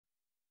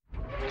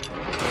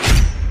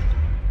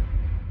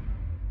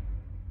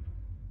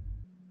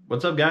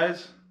What's up,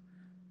 guys?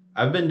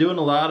 I've been doing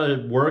a lot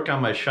of work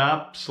on my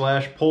shop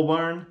slash pole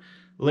barn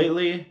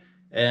lately,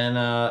 and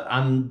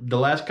on the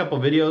last couple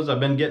videos I've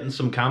been getting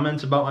some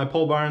comments about my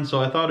pole barn, so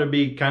I thought it'd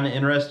be kind of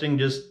interesting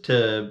just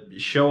to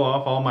show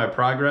off all my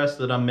progress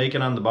that I'm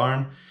making on the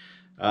barn.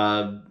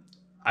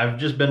 I've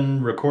just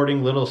been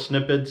recording little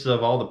snippets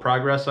of all the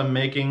progress I'm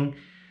making,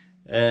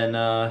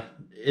 and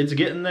it's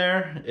getting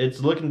there. It's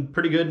looking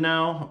pretty good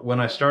now. When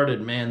I started,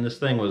 man, this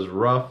thing was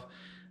rough.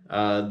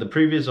 The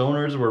previous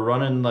owners were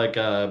running like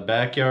a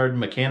backyard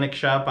mechanic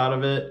shop out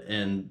of it,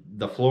 and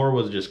the floor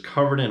was just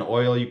covered in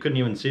oil. You couldn't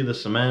even see the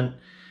cement.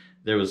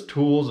 There was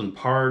tools and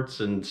parts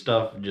and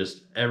stuff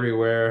just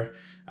everywhere.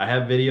 I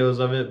have videos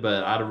of it,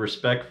 but out of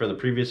respect for the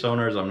previous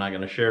owners, I'm not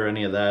going to share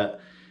any of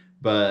that.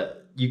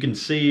 But you can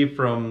see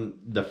from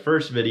the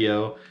first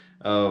video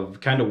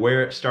of kind of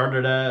where it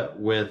started at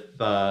with,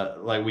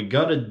 like, we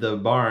gutted the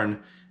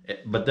barn,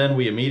 but then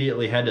we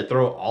immediately had to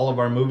throw all of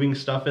our moving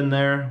stuff in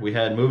there. We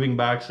had moving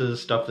boxes,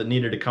 stuff that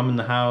needed to come in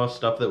the house,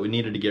 stuff that we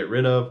needed to get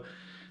rid of.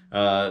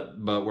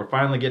 But we're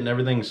finally getting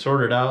everything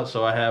sorted out,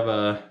 so I have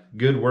a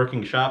good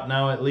working shop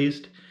now at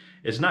least.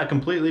 It's not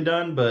completely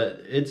done,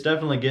 but it's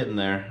definitely getting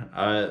there.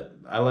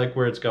 I like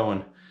where it's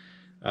going.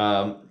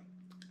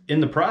 In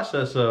the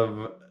process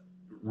of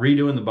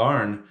redoing the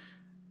barn,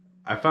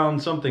 I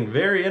found something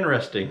very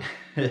interesting.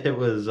 It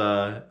was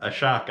a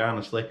shock,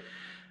 honestly.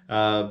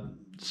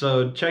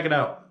 So check it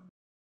out.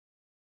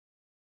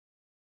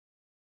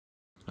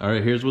 All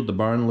right, here's what the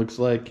barn looks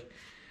like.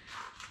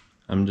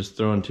 I'm just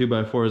throwing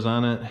 2x4s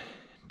on it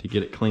to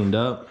get it cleaned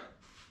up.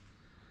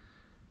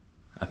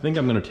 I think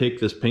I'm gonna take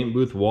this paint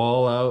booth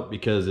wall out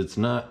because it's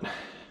not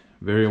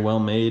very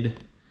well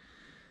made.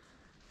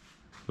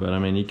 But I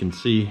mean, you can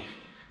see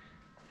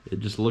it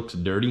just looks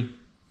dirty.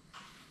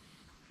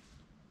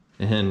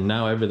 And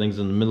now everything's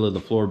in the middle of the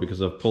floor because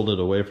I've pulled it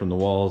away from the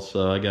walls,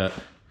 so I got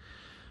a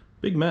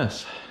big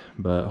mess.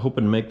 But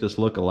hoping to make this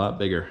look a lot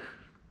bigger.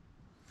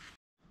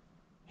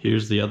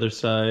 Here's the other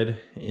side,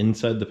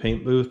 inside the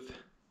paint booth.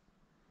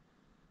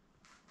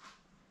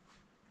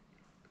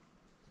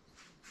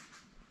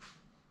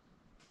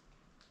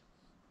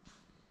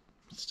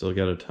 Still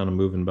got a ton of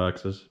moving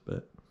boxes,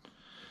 but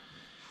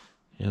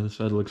yeah, this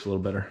side looks a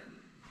little better.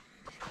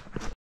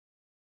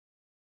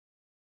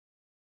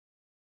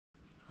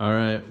 All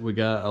right, we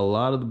got a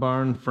lot of the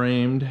barn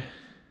framed.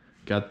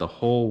 Got the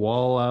whole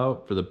wall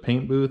out for the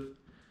paint booth.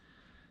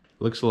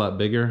 Looks a lot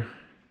bigger.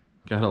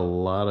 Got a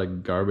lot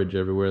of garbage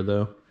everywhere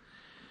though.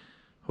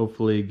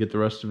 Hopefully get the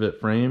rest of it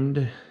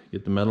framed,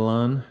 get the metal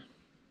on.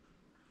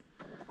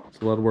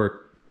 It's a lot of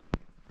work.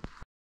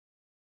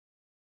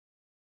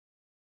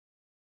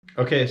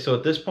 Okay, so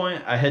at this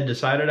point I had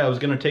decided I was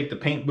gonna take the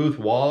paint booth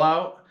wall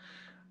out.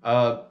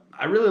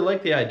 I really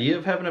like the idea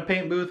of having a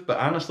paint booth, but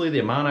honestly the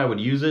amount I would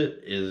use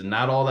it is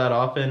not all that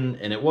often,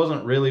 and it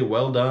wasn't really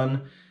well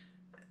done.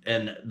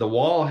 And the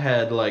wall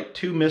had like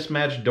 2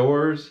 mismatched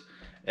doors,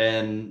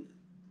 and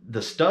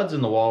the studs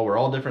in the wall were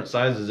all different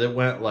sizes. It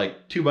went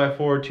like 2x4,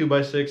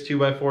 2x6,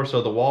 2x4,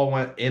 so the wall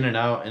went in and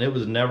out, and it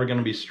was never going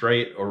to be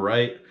straight or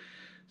right.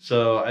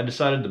 So I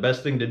decided the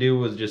best thing to do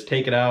was just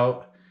take it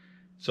out.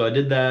 So I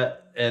did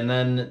that, and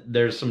then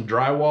there's some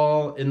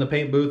drywall in the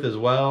paint booth as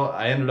well.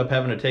 I ended up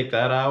having to take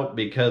that out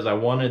because I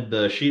wanted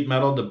the sheet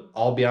metal to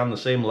all be on the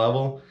same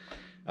level.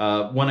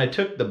 When I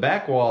took the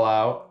back wall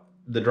out,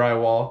 the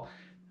drywall,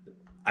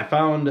 I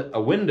found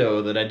a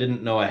window that I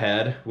didn't know I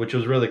had, which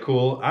was really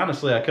cool.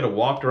 Honestly, I could have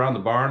walked around the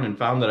barn and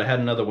found that I had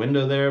another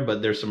window there,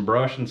 but there's some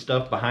brush and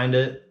stuff behind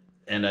it,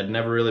 and I'd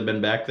never really been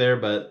back there,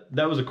 but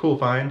that was a cool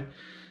find.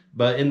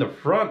 But in the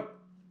front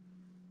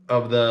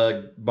of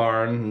the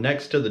barn,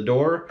 next to the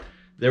door,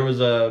 there was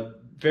a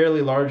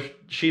fairly large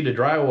sheet of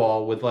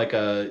drywall with like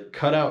a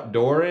cutout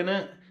door in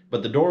it,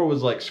 but the door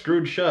was like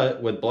screwed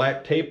shut with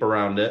black tape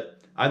around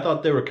it. I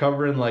thought they were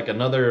covering like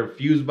another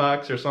fuse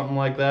box or something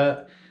like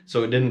that,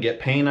 so it didn't get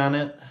paint on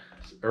it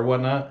or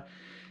whatnot.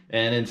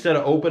 And instead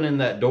of opening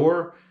that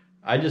door,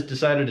 I just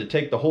decided to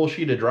take the whole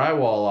sheet of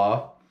drywall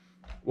off.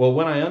 Well,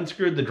 when I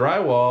unscrewed the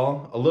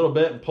drywall a little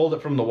bit and pulled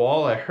it from the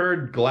wall, I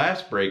heard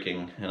glass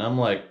breaking, and I'm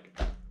like,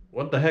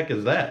 what the heck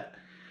is that?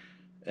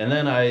 And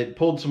then I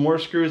pulled some more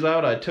screws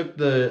out. I took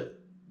the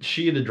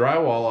sheet of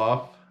drywall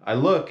off. I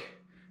look,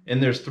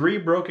 and there's 3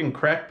 broken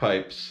crack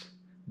pipes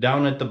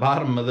down at the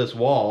bottom of this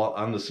wall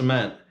on the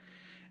cement.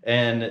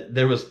 And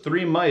there was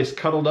 3 mice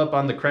cuddled up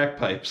on the crack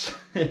pipes.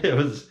 It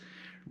was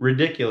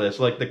ridiculous.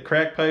 Like, the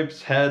crack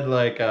pipes had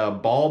like a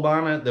bulb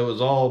on it that was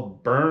all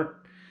burnt,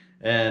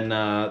 and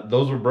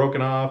those were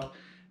broken off.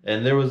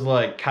 And there was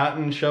like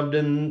cotton shoved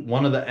in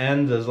one of the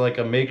ends as like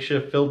a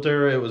makeshift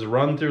filter. It was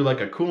run through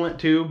like a coolant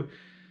tube.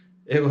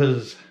 It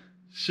was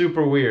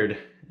super weird.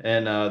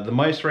 And the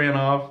mice ran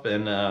off,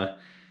 and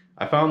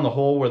I found the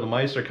hole where the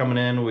mice are coming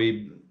in.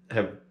 We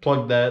have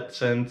plugged that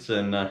since,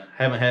 and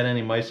haven't had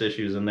any mice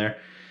issues in there.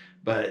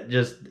 But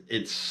just,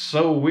 it's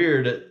so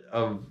weird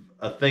of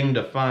a thing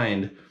to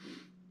find.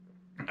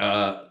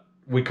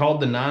 We called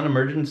the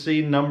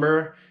non-emergency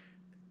number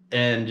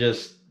and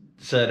just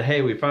said,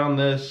 hey, we found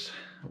this.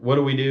 what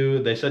do we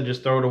do? They said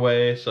just throw it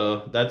away.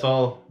 So that's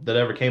all that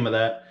ever came of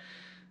that.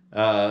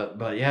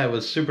 But yeah, it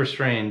was super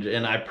strange.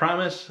 And I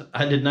promise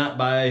I did not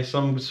buy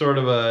some sort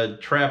of a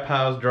trap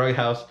house, drug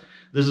house.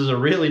 This is a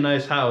really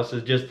nice house.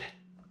 It's just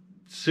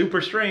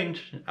super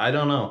strange. I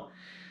don't know.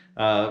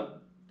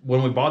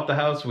 When we bought the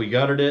house, we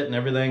gutted it and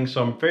everything.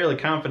 So I'm fairly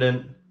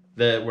confident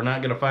that we're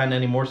not going to find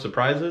any more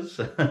surprises.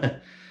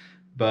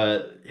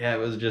 But yeah, it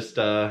was just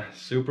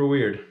super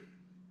weird.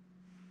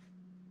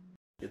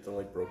 Get the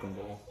like broken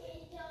bowl.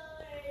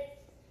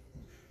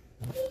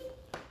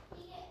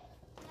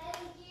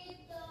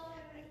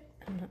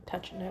 I'm not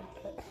touching it.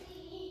 But...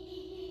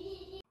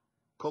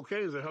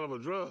 Cocaine is a hell of a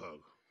drug.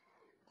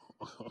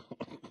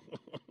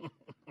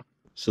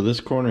 So this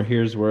corner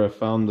here is where I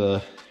found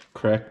the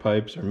crack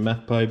pipes or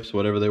meth pipes,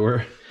 whatever they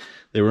were.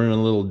 They were in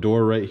a little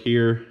door right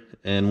here.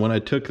 And when I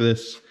took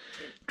this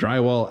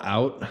drywall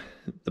out,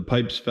 the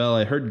pipes fell.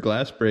 I heard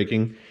glass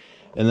breaking.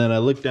 And then I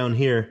looked down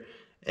here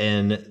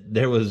and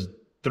there was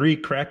 3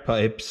 crack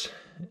pipes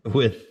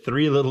with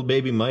 3 little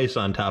baby mice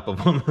on top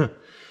of them.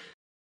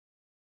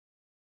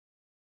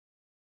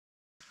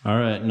 All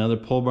right, another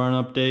pole barn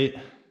update.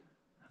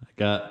 I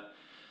got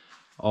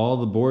all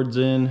the boards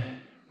in,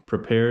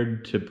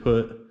 prepared to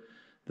put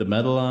the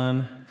metal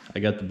on. I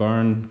got the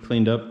barn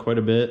cleaned up quite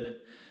a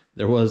bit.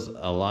 There was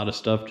a lot of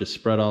stuff just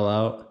spread all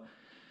out.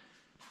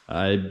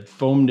 I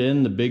foamed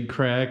in the big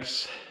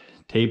cracks,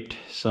 taped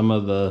some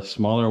of the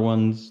smaller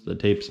ones. The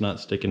tape's not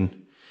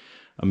sticking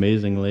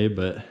amazingly,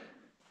 but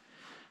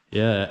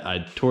yeah,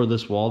 I tore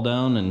this wall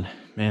down and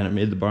man, it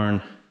made the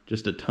barn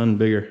just a ton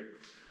bigger.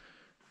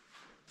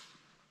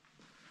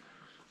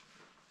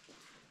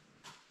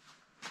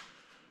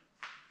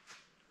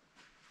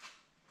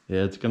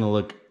 Yeah, it's gonna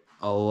look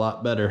a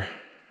lot better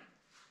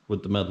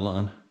with the metal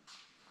on.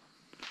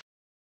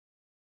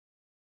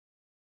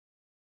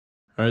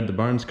 All right, the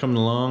barn's coming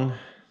along.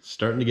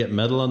 Starting to get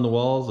metal on the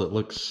walls. It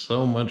looks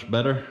so much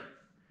better.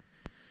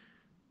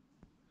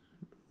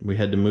 We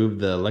had to move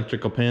the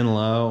electrical panel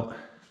out.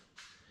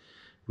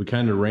 We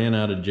kind of ran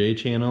out of J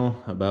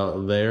channel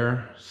about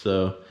there,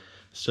 so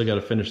still got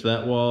to finish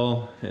that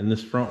wall and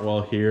this front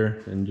wall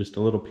here and just a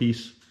little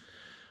piece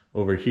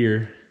over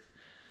here.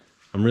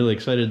 I'm really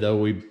excited though.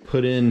 We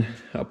put in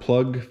a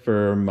plug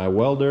for my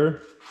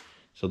welder.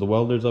 So the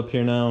welder's up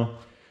here now.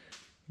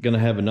 Gonna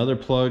have another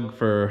plug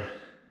for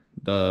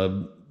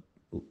the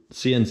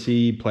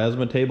CNC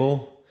plasma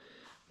table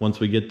once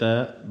we get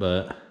that,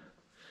 but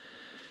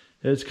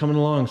it's coming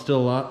along. Still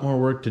a lot more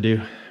work to do,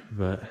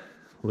 but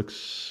looks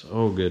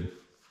so good.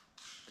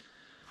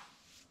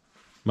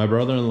 My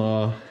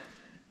brother-in-law,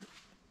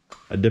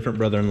 a different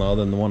brother-in-law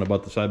than the one I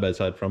bought the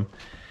side-by-side from,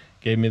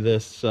 gave me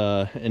this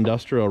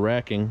industrial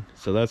racking,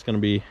 so that's going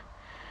to be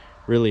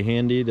really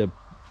handy to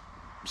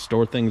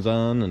store things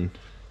on, and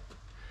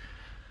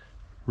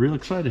real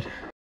excited.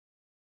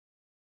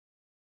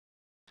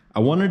 I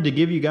wanted to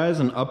give you guys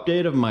an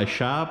update of my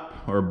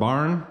shop, or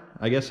barn,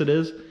 I guess it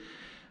is.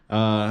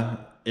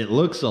 It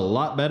looks a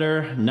lot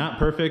better, not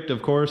perfect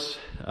of course.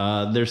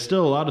 There's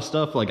still a lot of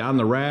stuff like on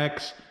the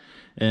racks,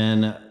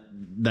 and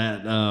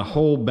that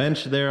whole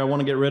bench there I want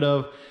to get rid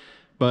of,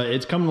 but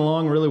it's coming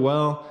along really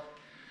well.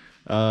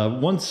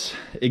 Once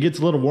it gets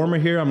a little warmer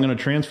here, I'm going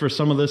to transfer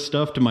some of this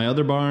stuff to my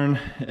other barn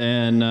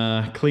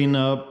and clean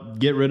up,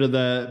 get rid of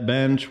that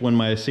bench when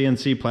my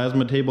CNC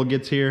plasma table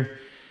gets here,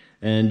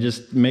 and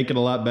just make it a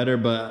lot better.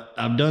 But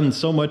I've done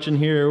so much in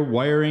here,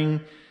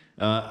 wiring.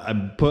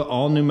 I put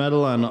all new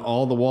metal on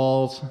all the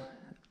walls.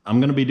 I'm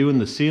going to be doing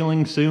the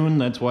ceiling soon.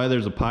 That's why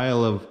there's a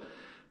pile of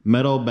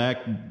metal back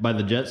by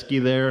the jet ski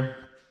there.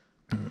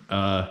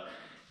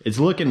 It's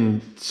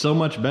looking so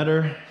much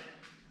better.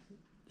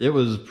 It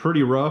was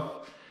pretty rough.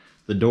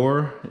 The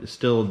door is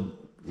still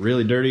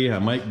really dirty. I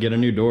might get a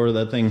new door.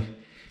 That thing,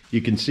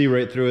 you can see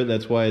right through it.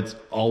 That's why it's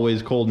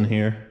always cold in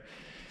here.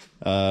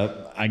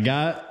 I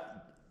got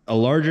a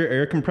larger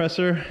air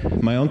compressor.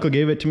 My uncle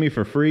gave it to me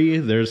for free.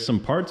 There's some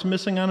parts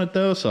missing on it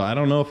though, so I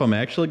don't know if I'm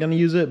actually going to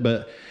use it,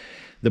 but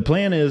the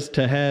plan is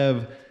to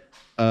have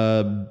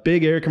a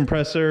big air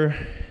compressor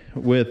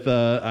with,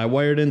 I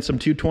wired in some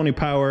 220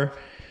 power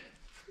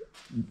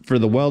for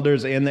the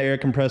welders and the air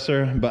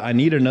compressor, but I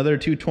need another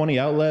 220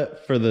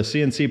 outlet for the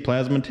CNC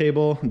plasma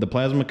table, the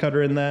plasma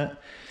cutter in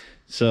that.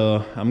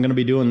 So I'm going to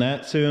be doing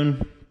that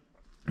soon.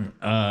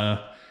 Yeah,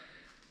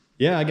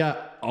 I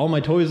got all my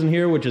toys in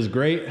here, which is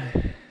great.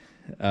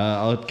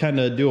 I'll kind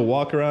of do a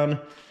walk around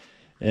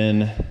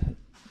and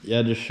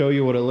yeah, just show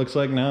you what it looks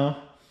like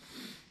now.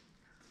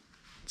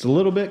 It's a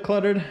little bit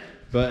cluttered,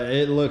 but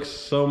it looks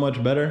so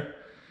much better.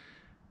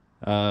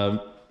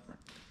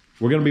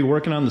 We're going to be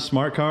working on the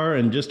smart car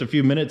in just a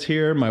few minutes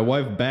here. My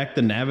wife backed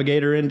the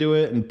Navigator into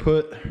it and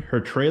put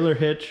her trailer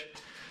hitch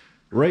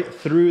right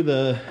through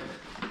the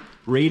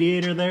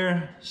radiator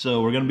there.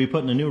 So we're going to be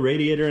putting a new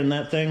radiator in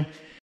that thing.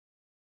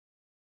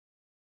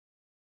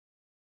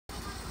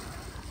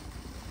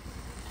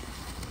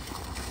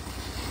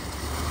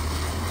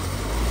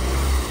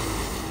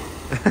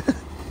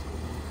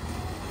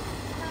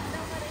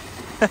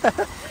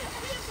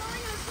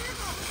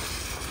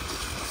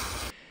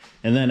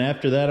 And then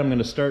after that, I'm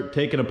gonna start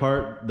taking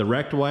apart the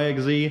wrecked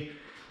YXZ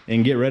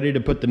and get ready to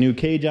put the new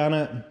cage on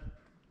it.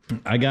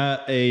 I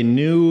got a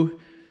new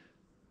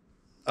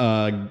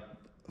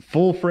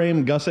full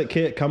frame gusset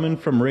kit coming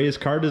from Ray's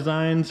Car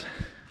Designs.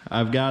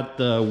 I've got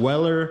the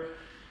Weller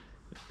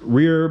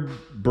rear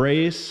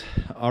brace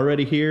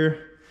already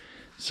here.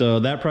 So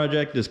that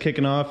project is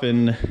kicking off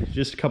in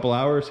just a couple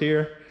hours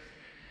here.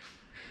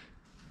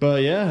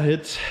 But yeah,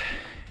 it's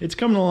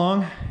coming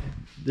along.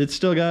 It's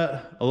still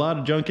got a lot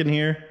of junk in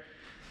here,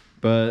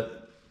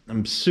 but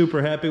I'm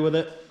super happy with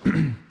it.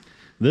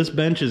 This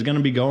bench is gonna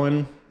be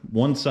going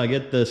once I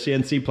get the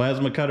CNC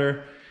plasma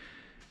cutter.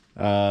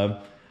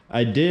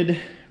 I did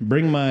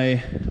bring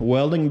my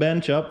welding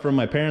bench up from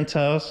my parents'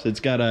 house. It's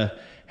got a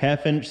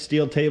 1/2-inch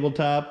steel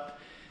tabletop.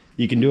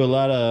 You can do a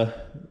lot of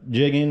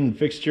jigging,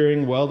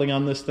 fixturing, welding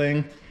on this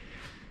thing.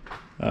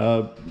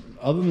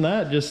 Other than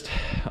that, just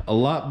a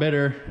lot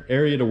better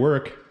area to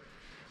work.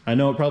 I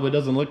know it probably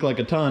doesn't look like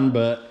a ton,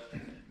 but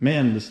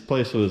man, this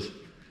place was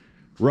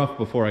rough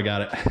before I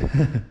got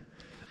it.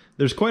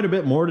 There's quite a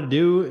bit more to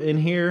do in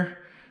here.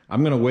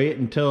 I'm gonna wait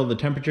until the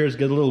temperatures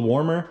get a little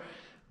warmer,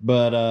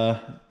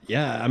 but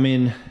yeah, I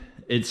mean,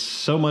 it's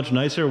so much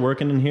nicer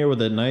working in here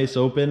with it nice,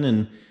 open,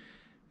 and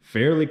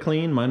fairly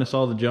clean, minus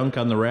all the junk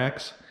on the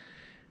racks.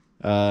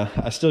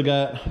 I still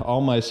got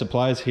all my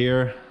supplies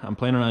here. I'm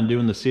planning on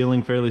doing the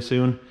ceiling fairly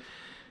soon,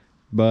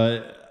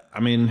 but I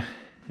mean,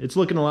 it's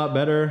looking a lot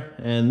better,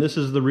 and this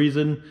is the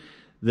reason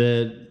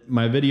that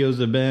my videos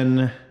have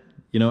been,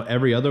 you know,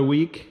 every other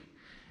week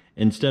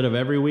instead of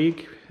every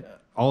week.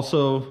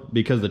 Also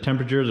because the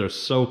temperatures are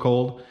so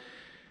cold,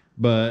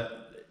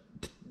 but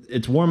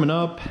it's warming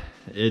up.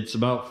 It's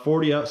about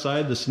 40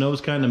 outside. The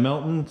snow's kind of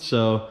melting,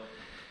 so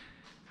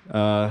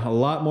a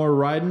lot more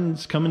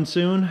riding's coming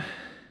soon.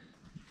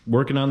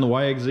 Working on the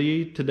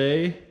YXZ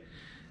today,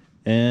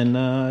 and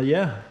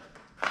yeah,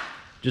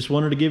 just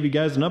wanted to give you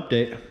guys an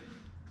update,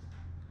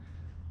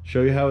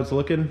 show you how it's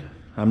looking.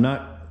 I'm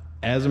not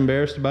as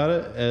embarrassed about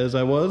it as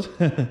I was.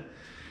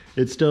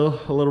 It's still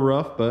a little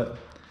rough, but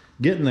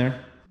getting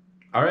there.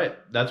 All right,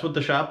 that's what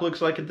the shop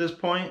looks like at this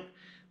point.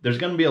 There's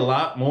going to be a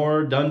lot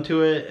more done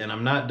to it, and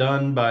I'm not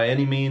done by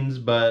any means,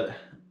 but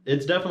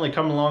it's definitely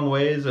come a long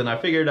ways, and I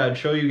figured I'd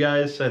show you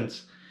guys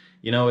since,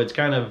 you know, it's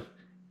kind of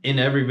in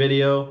every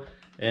video.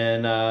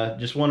 And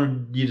just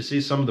wanted you to see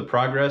some of the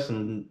progress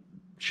and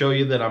show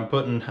you that I'm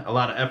putting a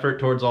lot of effort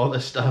towards all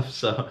this stuff.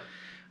 So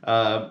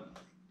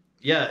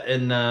yeah,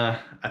 and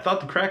I thought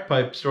the crack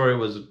pipe story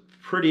was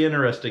pretty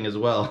interesting as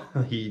well.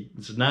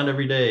 It's not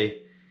every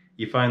day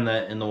you find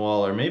that in the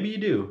wall, or maybe you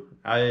do.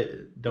 I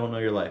don't know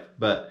your life.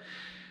 But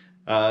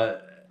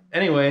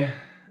anyway,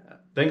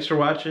 thanks for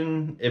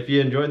watching. If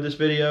you enjoyed this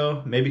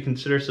video, maybe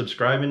consider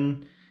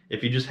subscribing.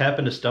 If you just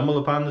happen to stumble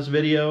upon this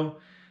video,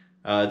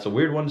 it's a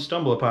weird one to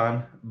stumble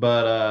upon,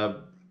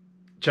 but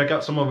check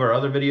out some of our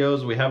other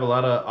videos. We have a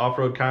lot of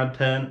off-road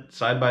content,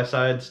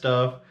 side-by-side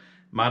stuff,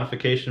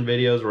 modification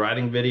videos,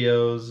 riding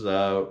videos.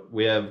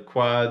 We have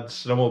quads,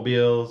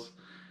 snowmobiles,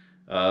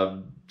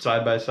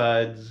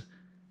 side-by-sides.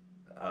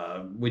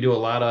 We do a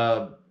lot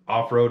of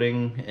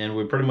off-roading, and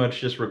we're pretty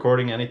much just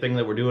recording anything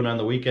that we're doing on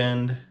the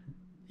weekend,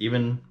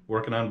 even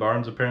working on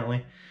barns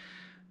apparently.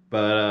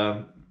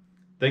 But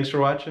thanks for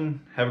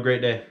watching. Have a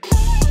great day.